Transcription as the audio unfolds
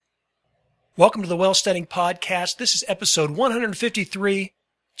Welcome to the Wealthsteading Podcast. This is episode 153.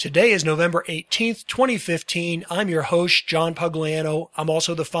 Today is November 18th, 2015. I'm your host, John Pugliano. I'm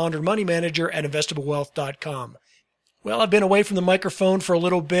also the founder and money manager at investablewealth.com. Well, I've been away from the microphone for a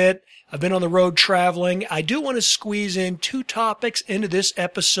little bit. I've been on the road traveling. I do want to squeeze in two topics into this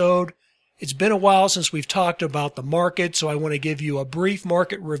episode. It's been a while since we've talked about the market, so I want to give you a brief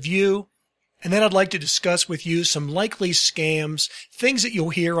market review. And then I'd like to discuss with you some likely scams, things that you'll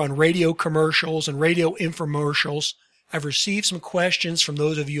hear on radio commercials and radio infomercials. I've received some questions from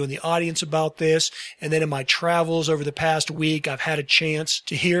those of you in the audience about this. And then in my travels over the past week, I've had a chance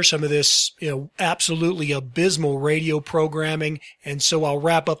to hear some of this, absolutely abysmal radio programming. And so I'll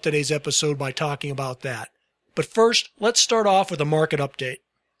wrap up today's episode by talking about that. But first, let's start off with a market update.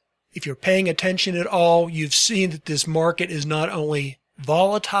 If you're paying attention at all, you've seen that this market is not only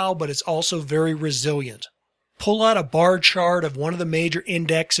volatile, but it's also very resilient. Pull out a bar chart of one of the major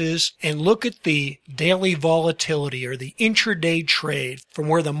indexes and look at the daily volatility or the intraday trade from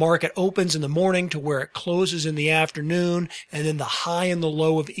where the market opens in the morning to where it closes in the afternoon, and then the high and the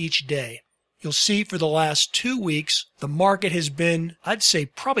low of each day. You'll see for the last 2 weeks, the market has been, I'd say,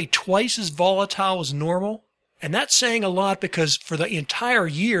 probably twice as volatile as normal. And that's saying a lot because for the entire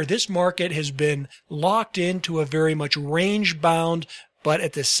year, this market has been locked into a very much range-bound, but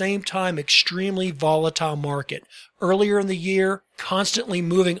at the same time, extremely volatile market. Earlier in the year, constantly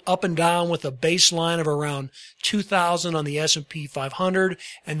moving up and down with a baseline of around 2,000 on the S&P 500.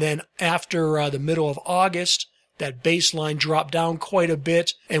 And then after the middle of August, that baseline dropped down quite a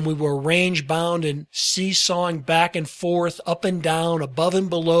bit, and we were range-bound and seesawing back and forth, up and down, above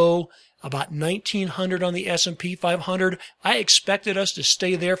and below, about 1,900 on the S&P 500. I expected us to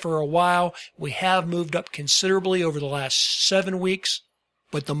stay there for a while. We have moved up considerably over the last 7 weeks,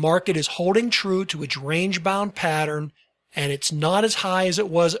 but the market is holding true to its range-bound pattern, and it's not as high as it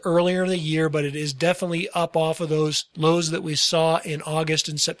was earlier in the year, but it is definitely up off of those lows that we saw in August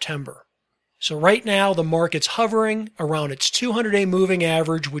and September. So right now, the market's hovering around its 200-day moving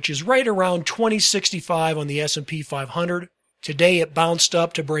average, which is right around 2065 on the S&P 500. Today, it bounced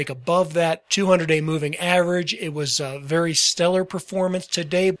up to break above that 200-day moving average. It was a very stellar performance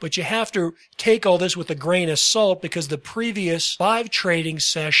today, but you have to take all this with a grain of salt because the previous 5 trading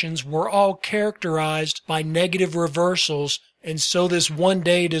sessions were all characterized by negative reversals, and so this one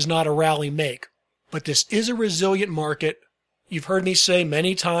day does not a rally make. But this is a resilient market. You've heard me say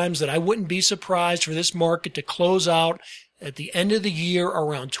many times that I wouldn't be surprised for this market to close out at the end of the year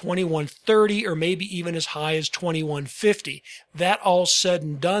around 2130 or maybe even as high as 2150. That all said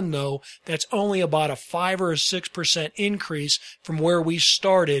and done, though, that's only about a 5 or a 6% increase from where we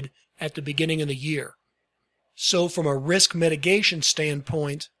started at the beginning of the year. So from a risk mitigation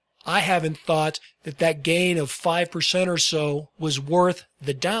standpoint, I haven't thought that gain of 5% or so was worth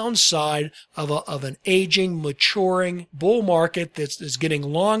the downside of an aging, maturing bull market that's getting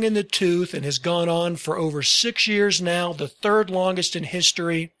long in the tooth and has gone on for over 6 years now, the third longest in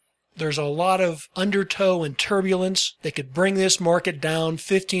history. There's a lot of undertow and turbulence that could bring this market down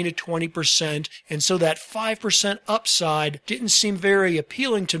 15 to 20%, and so that 5% upside didn't seem very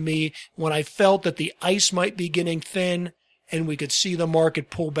appealing to me when I felt that the ice might be getting thin and we could see the market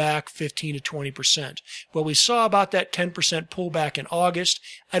pull back 15 to 20%. Well, we saw about that 10% pullback in August.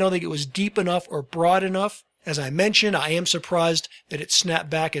 I don't think it was deep enough or broad enough. As I mentioned, I am surprised that it snapped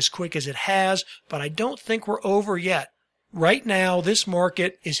back as quick as it has, but I don't think we're over yet. Right now, this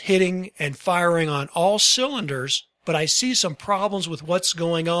market is hitting and firing on all cylinders, but I see some problems with what's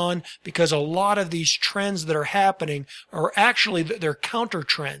going on because a lot of these trends that are happening are actually, they're counter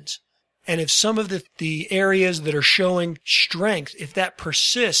trends. And if some of the areas that are showing strength, if that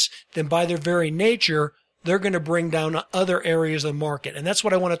persists, then by their very nature, they're going to bring down other areas of the market. And that's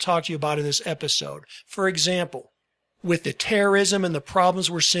what I want to talk to you about in this episode. For example, with the terrorism and the problems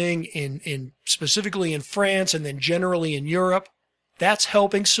we're seeing in specifically in France and then generally in Europe, that's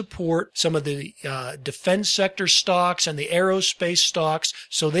helping support some of the defense sector stocks and the aerospace stocks.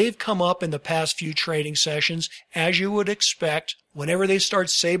 So they've come up in the past few trading sessions, as you would expect. Whenever they start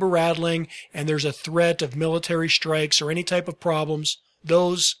saber rattling and there's a threat of military strikes or any type of problems,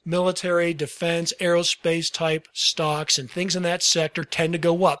 those military, defense, aerospace type stocks and things in that sector tend to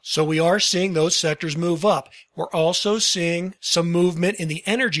go up. So we are seeing those sectors move up. We're also seeing some movement in the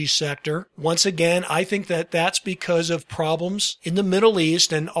energy sector. Once again, I think that that's because of problems in the Middle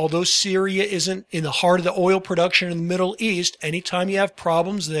East. And although Syria isn't in the heart of the oil production in the Middle East, anytime you have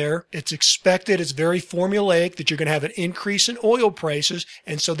problems there, it's expected, it's very formulaic that you're going to have an increase in oil prices.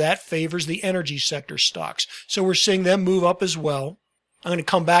 And so that favors the energy sector stocks. So we're seeing them move up as well. I'm going to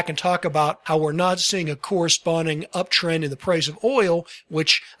come back and talk about how we're not seeing a corresponding uptrend in the price of oil,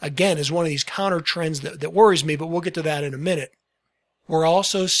 which again is one of these counter trends that worries me, but we'll get to that in a minute. We're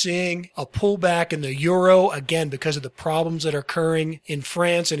also seeing a pullback in the euro, again, because of the problems that are occurring in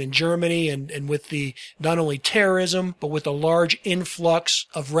France and in Germany and with the not only terrorism, but with the large influx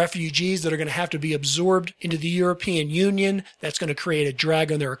of refugees that are going to have to be absorbed into the European Union. That's going to create a drag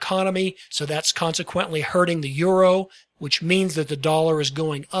on their economy. So that's consequently hurting the euro, which means that the dollar is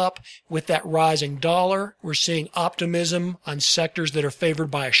going up. With that rising dollar, we're seeing optimism on sectors that are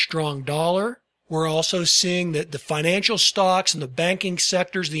favored by a strong dollar. We're also seeing that the financial stocks and the banking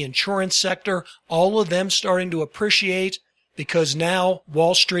sectors, the insurance sector, all of them starting to appreciate because now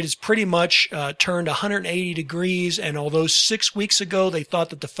Wall Street is pretty much turned 180 degrees. And although 6 weeks ago they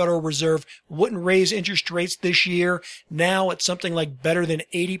thought that the Federal Reserve wouldn't raise interest rates this year, now it's something like better than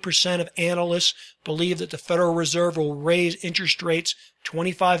 80% of analysts believe that the Federal Reserve will raise interest rates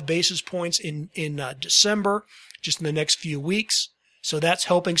 25 basis points in December, just in the next few weeks. So that's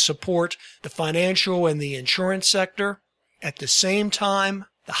helping support the financial and the insurance sector. At the same time,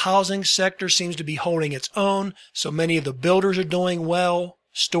 the housing sector seems to be holding its own. So many of the builders are doing well.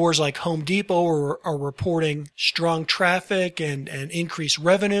 Stores like Home Depot are reporting strong traffic and increased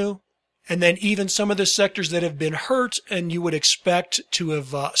revenue. And then even some of the sectors that have been hurt and you would expect to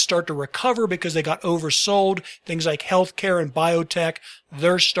have start to recover because they got oversold, things like healthcare and biotech,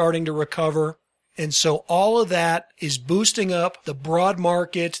 they're starting to recover. And so all of that is boosting up the broad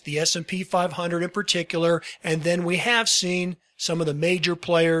market, the S&P 500 in particular. And then we have seen some of the major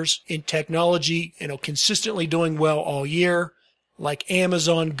players in technology, consistently doing well all year, like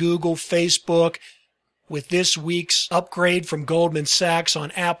Amazon, Google, Facebook. With this week's upgrade from Goldman Sachs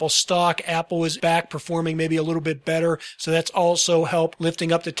on Apple stock, Apple is back performing maybe a little bit better. So that's also helped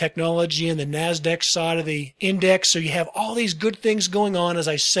lifting up the technology and the NASDAQ side of the index. So you have all these good things going on. As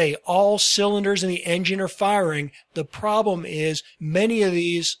I say, all cylinders in the engine are firing. The problem is many of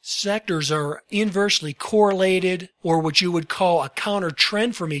these sectors are inversely correlated or what you would call a counter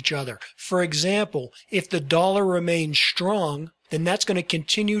trend from each other. For example, if the dollar remains strong, then that's going to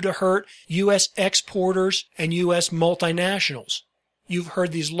continue to hurt U.S. exporters and U.S. multinationals. You've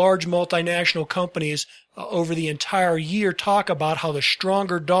heard these large multinational companies over the entire year talk about how the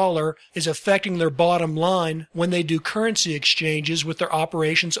stronger dollar is affecting their bottom line when they do currency exchanges with their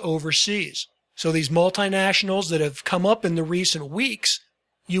operations overseas. So these multinationals that have come up in the recent weeks,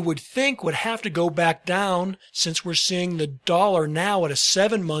 you would think would have to go back down since we're seeing the dollar now at a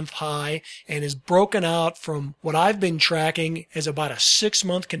 7-month high and is broken out from what I've been tracking as about a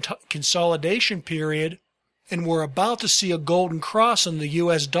 6-month consolidation period. And we're about to see a golden cross on the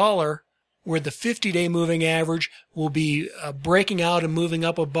U.S. dollar where the 50-day moving average will be breaking out and moving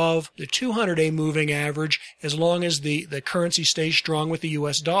up above the 200-day moving average as long as the currency stays strong with the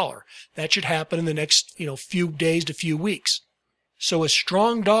U.S. dollar. That should happen in the next few days to few weeks. So a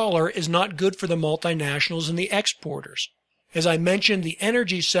strong dollar is not good for the multinationals and the exporters. As I mentioned, the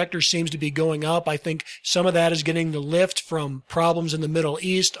energy sector seems to be going up. I think some of that is getting the lift from problems in the Middle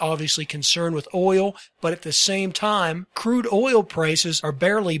East, obviously concerned with oil, but at the same time, crude oil prices are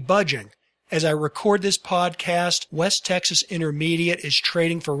barely budging. As I record this podcast, West Texas Intermediate is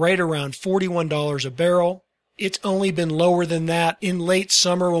trading for right around $41 a barrel. It's only been lower than that in late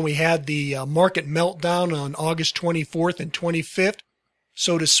summer when we had the market meltdown on August 24th and 25th.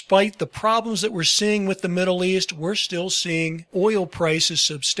 So despite the problems that we're seeing with the Middle East, we're still seeing oil prices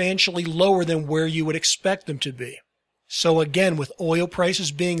substantially lower than where you would expect them to be. So again, with oil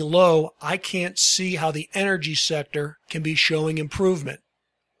prices being low, I can't see how the energy sector can be showing improvement.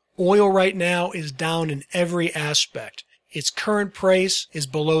 Oil right now is down in every aspect. Its current price is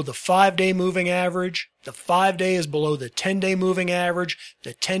below the 5-day moving average. The 5-day is below the 10-day moving average.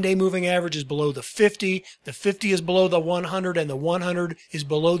 The 10-day moving average is below the 50. The 50 is below the 100, and the 100 is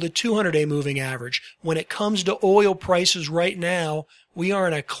below the 200-day moving average. When it comes to oil prices right now, we are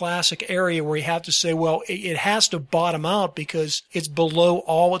in a classic area where we have to say, well, it has to bottom out because it's below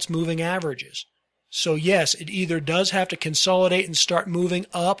all its moving averages. So yes, it either does have to consolidate and start moving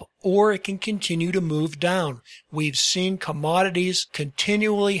up, or it can continue to move down. We've seen commodities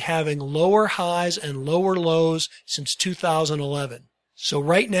continually having lower highs and lower lows since 2011. So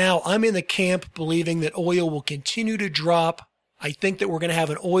right now, I'm in the camp believing that oil will continue to drop. I think that we're going to have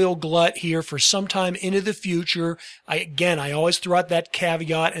an oil glut here for some time into the future. I always throw out that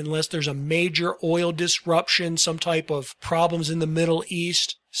caveat unless there's a major oil disruption, some type of problems in the Middle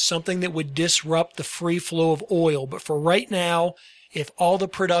East, something that would disrupt the free flow of oil. But for right now, if all the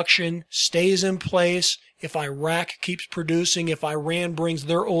production stays in place, if Iraq keeps producing, if Iran brings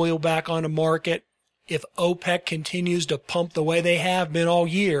their oil back on the market, if OPEC continues to pump the way they have been all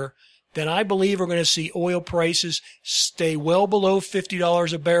year, then I believe we're going to see oil prices stay well below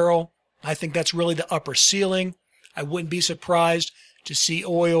 $50 a barrel. I think that's really the upper ceiling. I wouldn't be surprised to see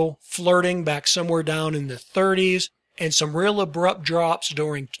oil flirting back somewhere down in the 30s and some real abrupt drops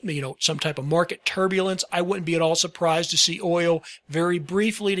during, some type of market turbulence. I wouldn't be at all surprised to see oil very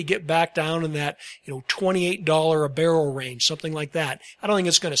briefly to get back down in that, $28 a barrel range, something like that. I don't think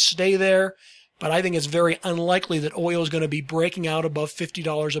it's going to stay there, but I think it's very unlikely that oil is going to be breaking out above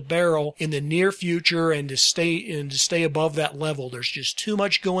 $50 a barrel in the near future and to stay above that level. There's just too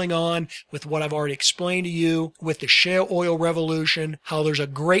much going on with what I've already explained to you with the shale oil revolution, how there's a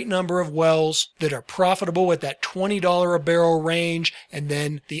great number of wells that are profitable at that $20 a barrel range, and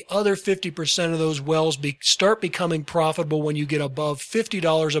then the other 50% of those wells start becoming profitable when you get above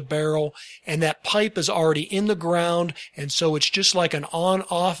 $50 a barrel, and that pipe is already in the ground, and so it's just like an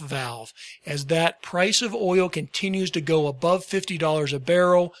on-off valve. As that price of oil continues to go above $50 a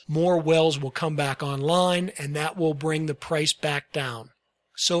barrel, more wells will come back online, and that will bring the price back down.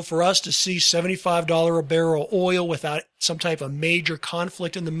 So for us to see $75 a barrel oil without some type of major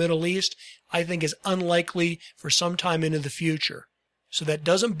conflict in the Middle East, I think is unlikely for some time into the future. So that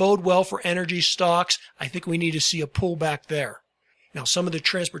doesn't bode well for energy stocks. I think we need to see a pullback there. Now, some of the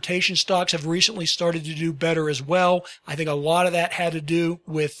transportation stocks have recently started to do better as well. I think a lot of that had to do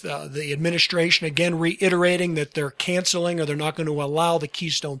with the administration, again, reiterating that they're canceling or they're not going to allow the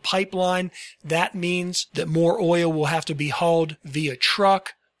Keystone Pipeline. That means that more oil will have to be hauled via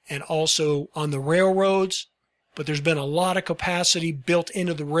truck and also on the railroads. But there's been a lot of capacity built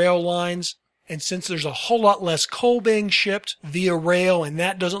into the rail lines. And since there's a whole lot less coal being shipped via rail, and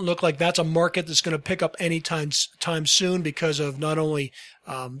that doesn't look like that's a market that's going to pick up anytime soon because of not only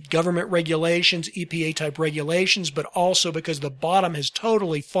government regulations, EPA-type regulations, but also because the bottom has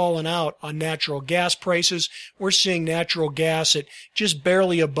totally fallen out on natural gas prices. We're seeing natural gas at just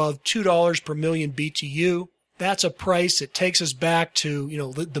barely above $2 per million BTU. That's a price that takes us back to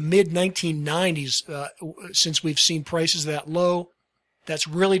the mid-1990s since we've seen prices that low. That's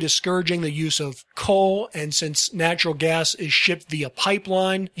really discouraging the use of coal, and since natural gas is shipped via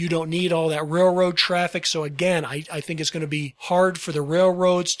pipeline, you don't need all that railroad traffic. So again, I think it's going to be hard for the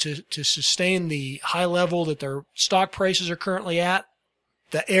railroads to sustain the high level that their stock prices are currently at.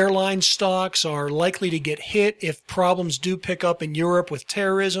 The airline stocks are likely to get hit if problems do pick up in Europe with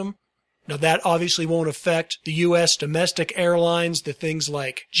terrorism. Now, that obviously won't affect the U.S. domestic airlines, the things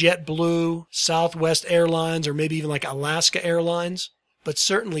like JetBlue, Southwest Airlines, or maybe even like Alaska Airlines. But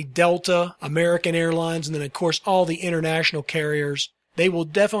certainly Delta, American Airlines, and then of course all the international carriers, they will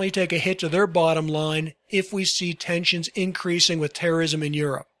definitely take a hit to their bottom line if we see tensions increasing with terrorism in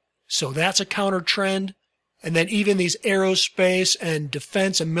Europe. So that's a counter trend. And then even these aerospace and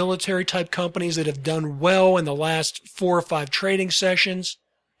defense and military type companies that have done well in the last 4 or 5 trading sessions,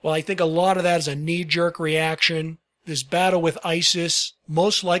 well, I think a lot of that is a knee-jerk reaction. This battle with ISIS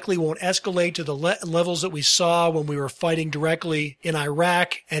most likely won't escalate to the levels that we saw when we were fighting directly in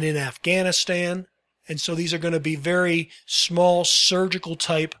Iraq and in Afghanistan. And so these are going to be very small surgical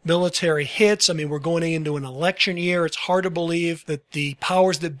type military hits. I mean, we're going into an election year. It's hard to believe that the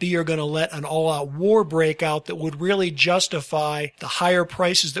powers that be are going to let an all-out war break out that would really justify the higher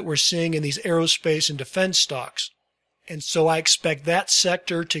prices that we're seeing in these aerospace and defense stocks. And so I expect that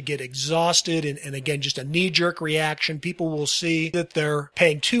sector to get exhausted and again, just a knee-jerk reaction. People will see that they're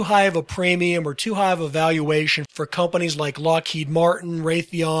paying too high of a premium or too high of a valuation for companies like Lockheed Martin,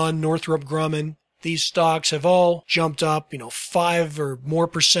 Raytheon, Northrop Grumman. These stocks have all jumped up, 5 or more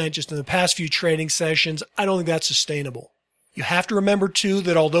percent just in the past few trading sessions. I don't think that's sustainable. You have to remember, too,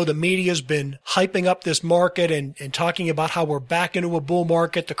 that although the media's been hyping up this market and talking about how we're back into a bull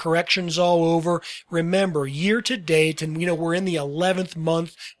market, the correction's all over, remember, year to date, and we're in the 11th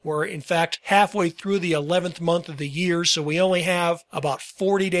month, we're in fact halfway through the 11th month of the year, so we only have about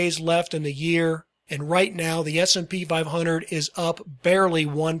 40 days left in the year, and right now the S&P 500 is up barely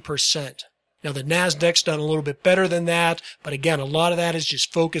 1%. Now, the Nasdaq's done a little bit better than that, but again, a lot of that is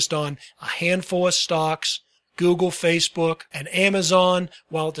just focused on a handful of stocks, Google, Facebook, and Amazon,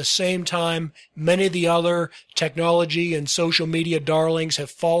 while at the same time, many of the other technology and social media darlings have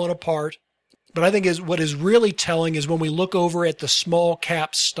fallen apart. But I think what is really telling is when we look over at the small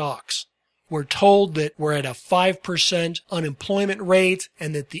cap stocks. We're told that we're at a 5% unemployment rate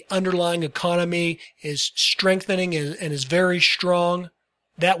and that the underlying economy is strengthening and is very strong.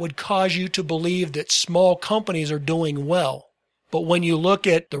 That would cause you to believe that small companies are doing well. But when you look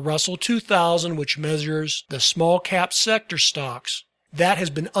at the Russell 2000, which measures the small cap sector stocks, that has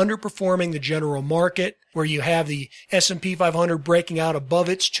been underperforming the general market, where you have the S&P 500 breaking out above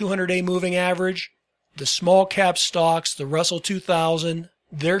its 200-day moving average. The small cap stocks, the Russell 2000,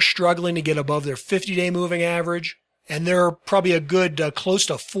 they're struggling to get above their 50-day moving average, and they're probably a good close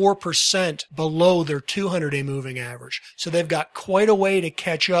to 4% below their 200-day moving average. So they've got quite a way to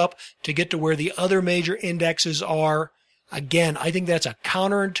catch up to get to where the other major indexes are. Again, I think that's a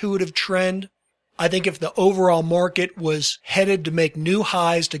counterintuitive trend. I think if the overall market was headed to make new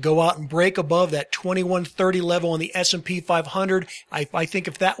highs to go out and break above that 2130 level on the S&P 500, I think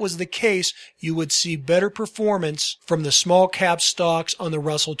if that was the case, you would see better performance from the small cap stocks on the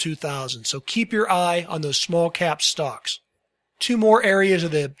Russell 2000. So keep your eye on those small cap stocks. Two more areas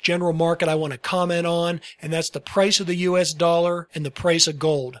of the general market I want to comment on, and that's the price of the US dollar and the price of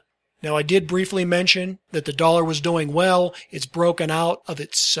gold. Now, I did briefly mention that the dollar was doing well. It's broken out of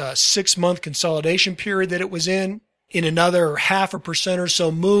its 6-month consolidation period that it was in. In another 0.5% or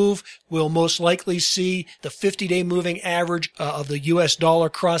so move, we'll most likely see the 50-day moving average of the US dollar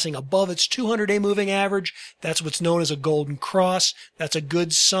crossing above its 200-day moving average. That's what's known as a golden cross. That's a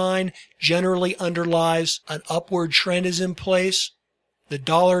good sign. Generally underlies an upward trend is in place. The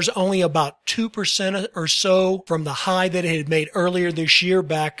dollar's only about 2% or so from the high that it had made earlier this year,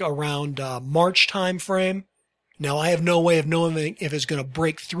 back around March time frame. Now, I have no way of knowing if it's going to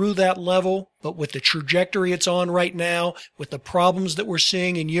break through that level, but with the trajectory it's on right now, with the problems that we're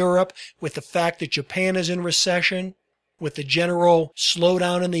seeing in Europe, with the fact that Japan is in recession, with the general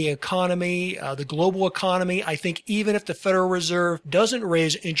slowdown in the economy, the global economy, I think even if the Federal Reserve doesn't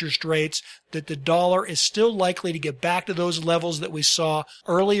raise interest rates, that the dollar is still likely to get back to those levels that we saw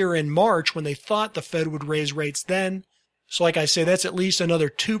earlier in March when they thought the Fed would raise rates then. So like I say, that's at least another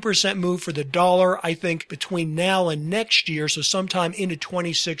 2% move for the dollar. I think between now and next year, so sometime into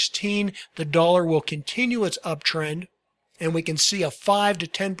 2016, the dollar will continue its uptrend, and we can see a 5 to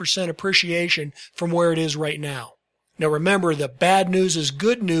 10% appreciation from where it is right now. Now remember, the bad news is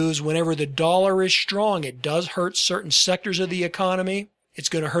good news. Whenever the dollar is strong, it does hurt certain sectors of the economy. It's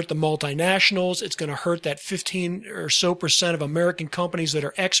going to hurt the multinationals. It's going to hurt that 15 or so percent of American companies that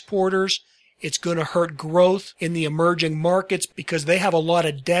are exporters. It's going to hurt growth in the emerging markets because they have a lot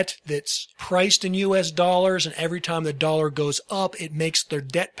of debt that's priced in US dollars, and every time the dollar goes up, it makes their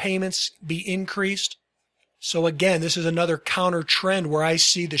debt payments be increased. So again, this is another counter trend where I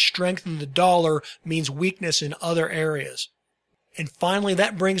see the strength in the dollar means weakness in other areas. And finally,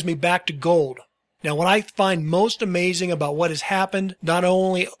 that brings me back to gold. Now, what I find most amazing about what has happened, not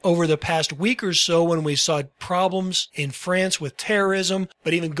only over the past week or so when we saw problems in France with terrorism,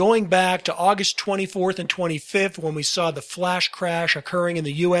 but even going back to August 24th and 25th when we saw the flash crash occurring in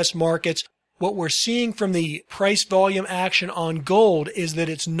the U.S. markets, what we're seeing from the price volume action on gold is that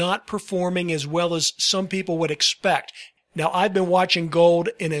it's not performing as well as some people would expect. Now, I've been watching gold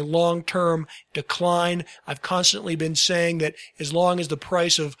in a long-term decline. I've constantly been saying that as long as the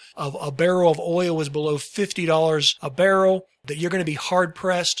price of a barrel of oil is below $50 a barrel, that you're going to be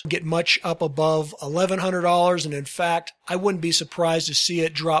hard-pressed to get much up above $1,100. And in fact, I wouldn't be surprised to see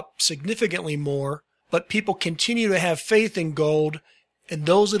it drop significantly more. But people continue to have faith in gold. And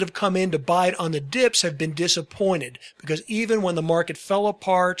those that have come in to buy it on the dips have been disappointed, because even when the market fell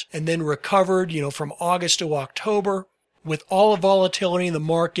apart and then recovered, from August to October, with all the volatility in the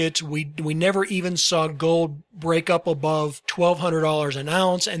market, we never even saw gold break up above $1,200 an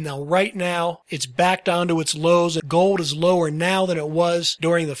ounce. And now right now it's back down to its lows. Gold is lower now than it was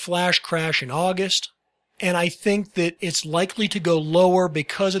during the flash crash in August. And I think that it's likely to go lower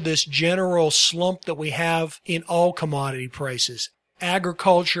because of this general slump that we have in all commodity prices.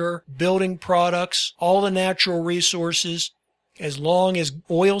 Agriculture, building products, all the natural resources. As long as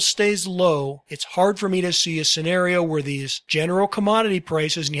oil stays low, it's hard for me to see a scenario where these general commodity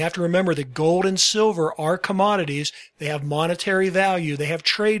prices, and you have to remember that gold and silver are commodities, they have monetary value, they have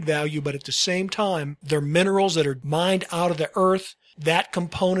trade value, but at the same time, they're minerals that are mined out of the earth. That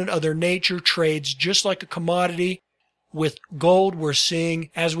component of their nature trades just like a commodity. With gold, we're seeing,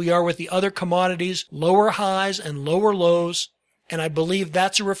 as we are with the other commodities, lower highs and lower lows. And I believe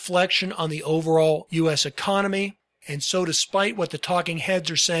that's a reflection on the overall U.S. economy. And so despite what the talking heads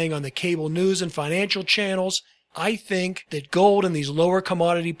are saying on the cable news and financial channels, I think that gold and these lower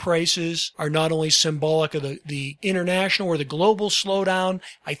commodity prices are not only symbolic of the international or the global slowdown,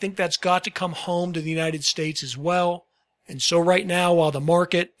 I think that's got to come home to the United States as well. And so right now, while the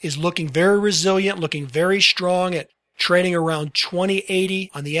market is looking very resilient, looking very strong at trading around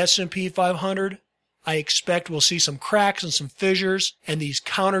 2080 on the S&P 500, I expect we'll see some cracks and some fissures, and these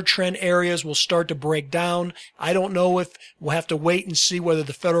counter trend areas will start to break down. I don't know if we'll have to wait and see whether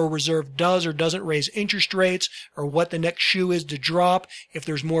the Federal Reserve does or doesn't raise interest rates, or what the next shoe is to drop, if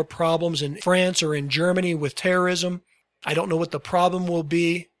there's more problems in France or in Germany with terrorism. I don't know what the problem will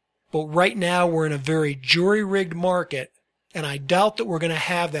be. But right now we're in a very jury-rigged market, and I doubt that we're going to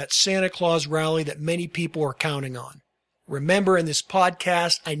have that Santa Claus rally that many people are counting on. Remember, in this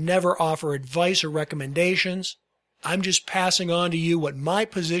podcast, I never offer advice or recommendations. I'm just passing on to you what my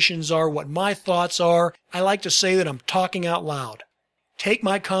positions are, what my thoughts are. I like to say that I'm talking out loud. Take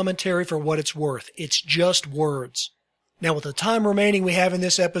my commentary for what it's worth. It's just words. Now, with the time remaining we have in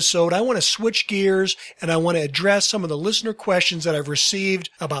this episode, I want to switch gears and I want to address some of the listener questions that I've received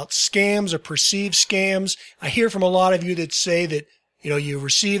about scams or perceived scams. I hear from a lot of you that say that, you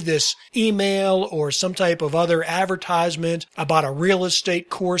receive this email or some type of other advertisement about a real estate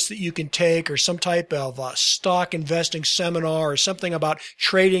course that you can take or some type of stock investing seminar or something about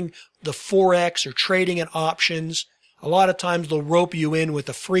trading the Forex or trading in options. A lot of times they'll rope you in with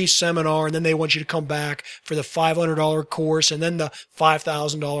a free seminar and then they want you to come back for the $500 course and then the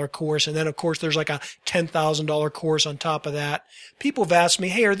 $5,000 course. And then, of course, there's like a $10,000 course on top of that. People have asked me,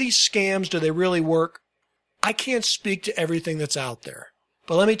 hey, are these scams? Do they really work? I can't speak to everything that's out there.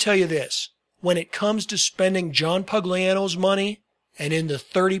 But let me tell you this. When it comes to spending John Pugliano's money, and in the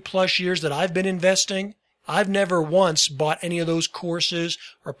 30 plus years that I've been investing, I've never once bought any of those courses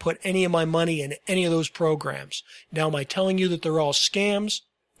or put any of my money in any of those programs. Now, am I telling you that they're all scams?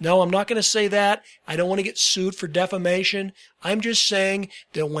 No, I'm not going to say that. I don't want to get sued for defamation. I'm just saying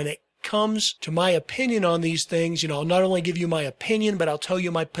that when it comes to my opinion on these things, I'll not only give you my opinion, but I'll tell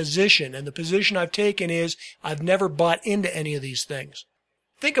you my position. And the position I've taken is I've never bought into any of these things.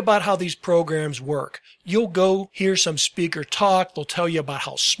 Think about how these programs work. You'll go hear some speaker talk. They'll tell you about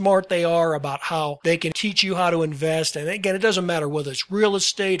how smart they are, about how they can teach you how to invest. And again, it doesn't matter whether it's real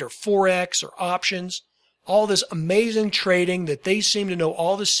estate or Forex or options. All this amazing trading that they seem to know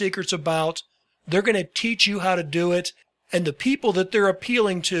all the secrets about. They're going to teach you how to do it. And the people that they're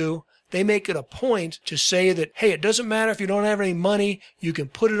appealing to, they make it a point to say that, hey, it doesn't matter if you don't have any money, you can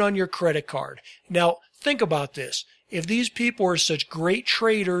put it on your credit card. Now, think about this. If these people are such great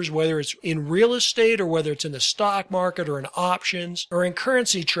traders, whether it's in real estate or whether it's in the stock market or in options or in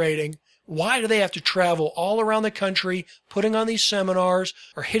currency trading, why do they have to travel all around the country putting on these seminars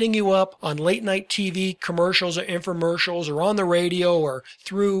or hitting you up on late night TV commercials or infomercials or on the radio or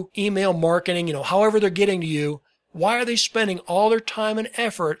through email marketing, however they're getting to you? Why are they spending all their time and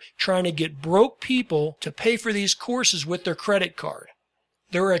effort trying to get broke people to pay for these courses with their credit card?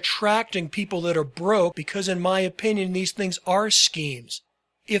 They're attracting people that are broke because, in my opinion, these things are schemes.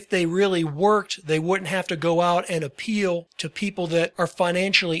 If they really worked, they wouldn't have to go out and appeal to people that are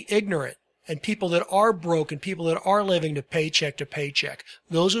financially ignorant and people that are broke and people that are living to paycheck to paycheck.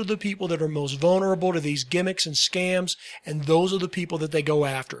 Those are the people that are most vulnerable to these gimmicks and scams, and those are the people that they go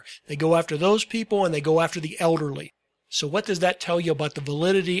after. They go after those people and they go after the elderly. So what does that tell you about the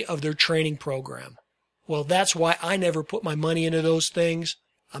validity of their training program? Well, that's why I never put my money into those things.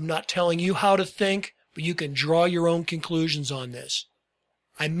 I'm not telling you how to think, but you can draw your own conclusions on this.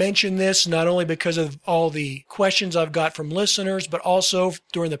 I mention this not only because of all the questions I've got from listeners, but also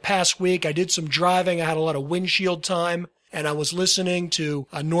during the past week, I did some driving. I had a lot of windshield time, and I was listening to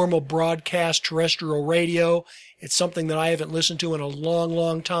a normal broadcast terrestrial radio. It's something that I haven't listened to in a long,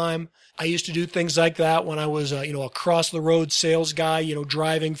 long time. I used to do things like that when I was, a cross-the-road sales guy,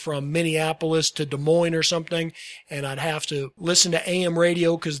 driving from Minneapolis to Des Moines or something, and I'd have to listen to AM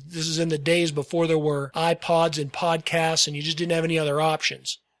radio because this is in the days before there were iPods and podcasts, and you just didn't have any other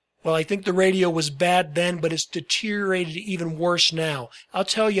options. Well, I think the radio was bad then, but it's deteriorated even worse now. I'll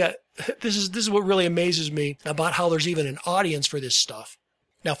tell you, this is what really amazes me about how there's even an audience for this stuff.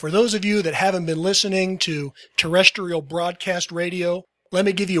 Now, for those of you that haven't been listening to terrestrial broadcast radio, let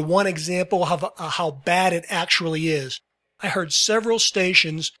me give you one example of how bad it actually is. I heard several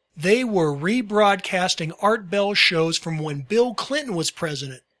stations, they were rebroadcasting Art Bell shows from when Bill Clinton was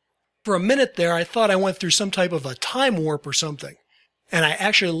president. For a minute there, I thought I went through some type of a time warp or something. And I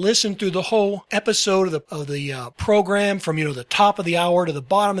actually listened through the whole episode of the program from, the top of the hour to the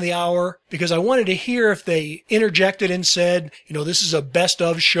bottom of the hour, because I wanted to hear if they interjected and said, this is a best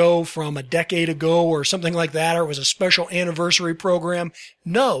of show from a decade ago or something like that, or it was a special anniversary program.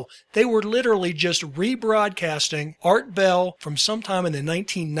 No, they were literally just rebroadcasting Art Bell from sometime in the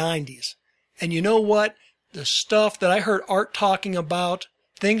 1990s. And you know what? The stuff that I heard Art talking about,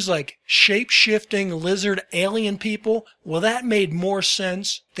 things like shape-shifting lizard alien people, well, that made more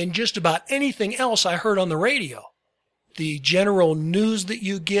sense than just about anything else I heard on the radio. The general news that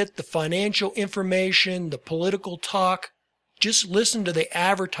you get, the financial information, the political talk, just listen to the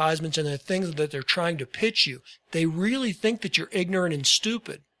advertisements and the things that they're trying to pitch you. They really think that you're ignorant and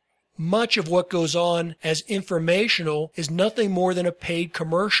stupid. Much of what goes on as informational is nothing more than a paid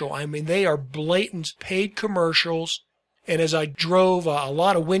commercial. I mean, they are blatant paid commercials. And as I drove a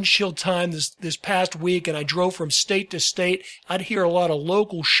lot of windshield time this past week, and I drove from state to state, I'd hear a lot of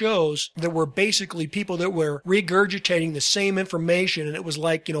local shows that were basically people that were regurgitating the same information. And it was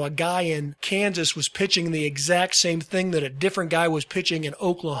like, a guy in Kansas was pitching the exact same thing that a different guy was pitching in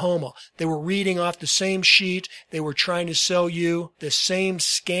Oklahoma. They were reading off the same sheet. They were trying to sell you the same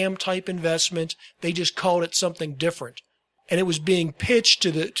scam type investment. They just called it something different. And it was being pitched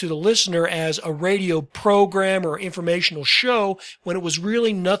to the listener as a radio program or informational show when it was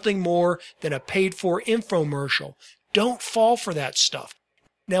really nothing more than a paid-for infomercial. Don't fall for that stuff.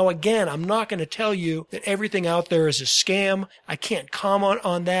 Now, again, I'm not going to tell you that everything out there is a scam. I can't comment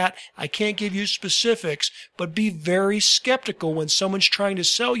on that. I can't give you specifics, but be very skeptical when someone's trying to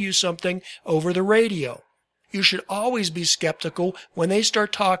sell you something over the radio. You should always be skeptical when they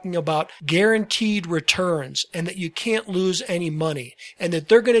start talking about guaranteed returns and that you can't lose any money and that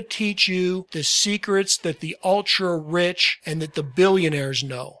they're going to teach you the secrets that the ultra rich and that the billionaires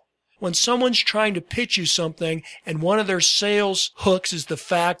know. When someone's trying to pitch you something and one of their sales hooks is the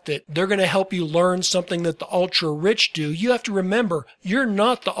fact that they're going to help you learn something that the ultra rich do, you have to remember you're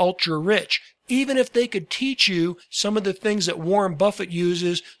not the ultra rich. Even if they could teach you some of the things that Warren Buffett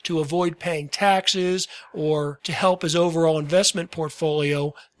uses to avoid paying taxes or to help his overall investment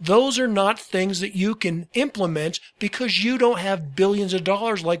portfolio, those are not things that you can implement because you don't have billions of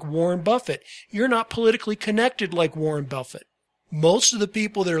dollars like Warren Buffett. You're not politically connected like Warren Buffett. Most of the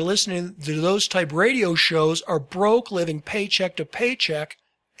people that are listening to those type radio shows are broke, living paycheck to paycheck,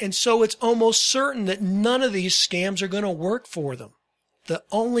 and so it's almost certain that none of these scams are going to work for them. The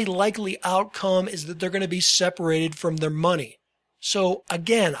only likely outcome is that they're going to be separated from their money. So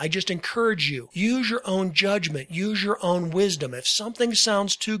again, I just encourage you, use your own judgment, use your own wisdom. If something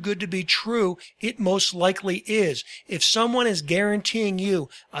sounds too good to be true, it most likely is. If someone is guaranteeing you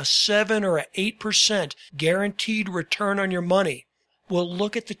a 7 or an 8% guaranteed return on your money, well,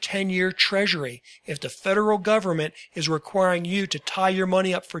 look at the 10-year Treasury. If the federal government is requiring you to tie your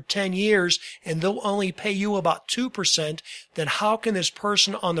money up for 10 years and they'll only pay you about 2%, then how can this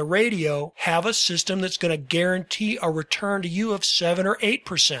person on the radio have a system that's going to guarantee a return to you of 7 or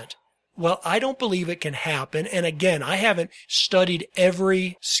 8%? Well, I don't believe it can happen. And again, I haven't studied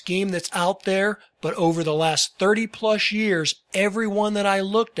every scheme that's out there, but over the last 30 plus years, every one that I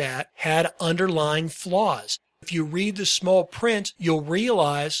looked at had underlying flaws. If you read the small print, you'll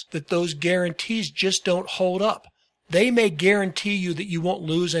realize that those guarantees just don't hold up. They may guarantee you that you won't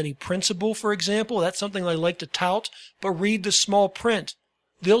lose any principal, for example. That's something I like to tout, but read the small print.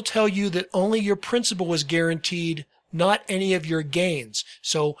 They'll tell you that only your principal is guaranteed, not any of your gains.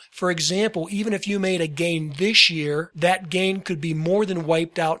 So, for example, even if you made a gain this year, that gain could be more than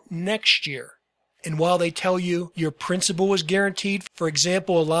wiped out next year. And while they tell you your principal is guaranteed, for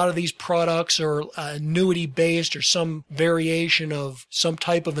example, a lot of these products are annuity-based or some variation of some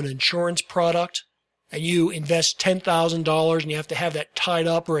type of an insurance product, and you invest $10,000 and you have to have that tied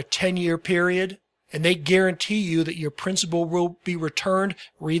up for a 10-year period, and they guarantee you that your principal will be returned,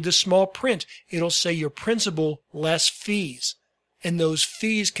 read the small print. It'll say your principal less fees, and those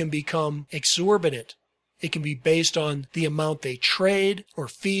fees can become exorbitant. It can be based on the amount they trade, or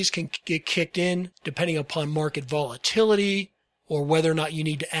fees can get kicked in depending upon market volatility, or whether or not you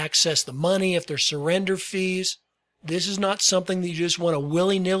need to access the money if there's surrender fees. This is not something that you just want to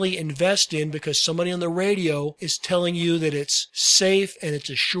willy-nilly invest in because somebody on the radio is telling you that it's safe and it's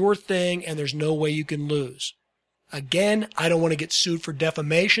a sure thing and there's no way you can lose. Again, I don't want to get sued for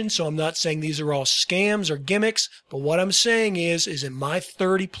defamation, so I'm not saying these are all scams or gimmicks, but what I'm saying is in my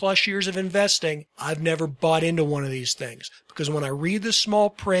 30 plus years of investing, I've never bought into one of these things. Because when I read the small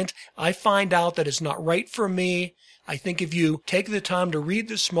print, I find out that it's not right for me. I think if you take the time to read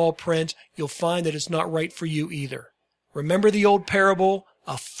the small print, you'll find that it's not right for you either. Remember the old parable,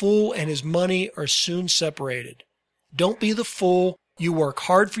 a fool and his money are soon separated. Don't be the fool. You work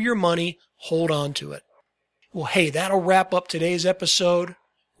hard for your money. Hold on to it. Well, hey, that'll wrap up today's episode.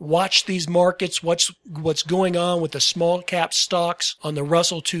 Watch these markets, what's going on with the small cap stocks on the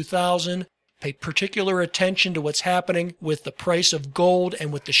Russell 2000. Pay particular attention to what's happening with the price of gold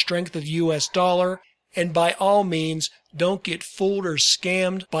and with the strength of the US dollar. And by all means, don't get fooled or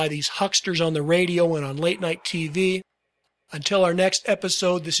scammed by these hucksters on the radio and on late night TV. Until our next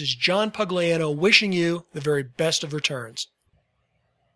episode, this is John Pugliano wishing you the very best of returns.